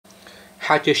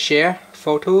how to share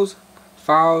photos,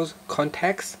 files,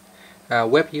 contacts,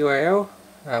 web URL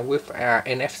with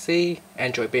NFC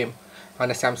Android Beam on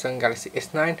the Samsung Galaxy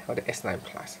S9 or the S9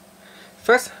 Plus.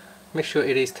 First, make sure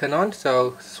it is turned on,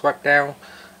 so swipe down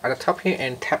at the top here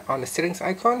and tap on the settings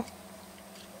icon,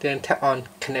 then tap on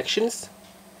connections,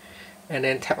 and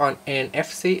then tap on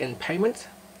NFC and payments.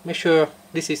 Make sure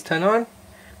this is turned on,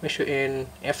 make sure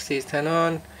NFC is turned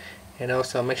on, and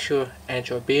also make sure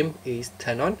Android Beam is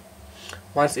turned on.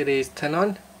 Once it is turned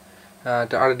on,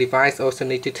 the other device also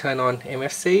need to turn on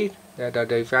MFC, the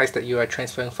device that you are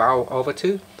transferring file over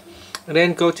to, and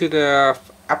then go to the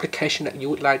application that you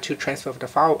would like to transfer the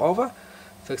file over.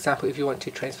 For example, if you want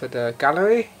to transfer the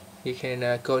gallery, you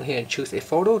can go in here and choose a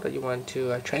photo that you want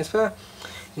to transfer.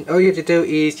 And all you have to do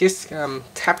is just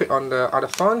tap it on the other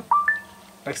phone,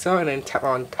 like so, and then tap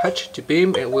on touch to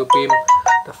beam. It will beam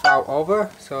the file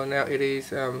over. So now it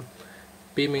is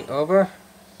beaming over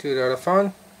to the other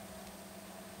phone.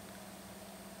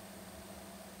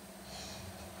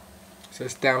 So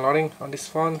it's downloading on this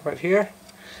phone right here.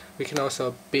 We can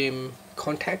also beam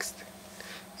contacts.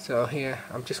 So here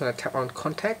I'm just going to tap on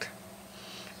contact,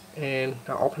 and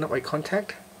I'll open up a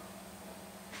contact,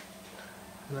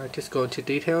 and I'll just go into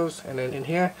details, and then in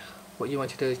here what you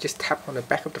want to do is just tap on the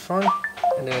back of the phone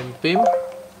and then beam,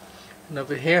 and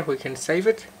over here we can save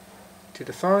it to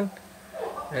the phone,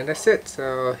 and that's it.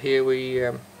 So here we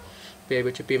be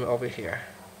able to beam it over here.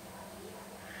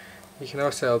 You can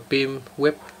also beam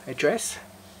web address.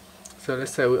 So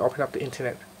let's say we open up the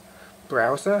internet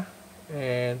browser,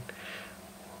 and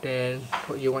then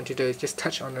what you want to do is just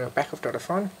touch on the back of the other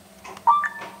phone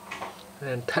and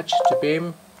then touch to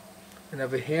beam, and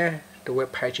over here the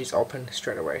web page is open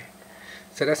straight away.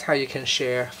 So that's how you can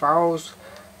share files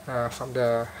from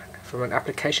an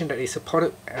application that is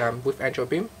supported with Android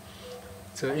Beam.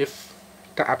 So if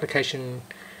the application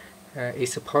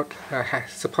support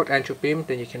Android Beam,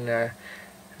 then you can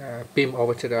beam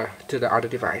over to the other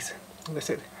device. That's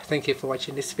it. Thank you for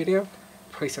watching this video.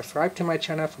 Please subscribe to my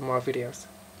channel for more videos.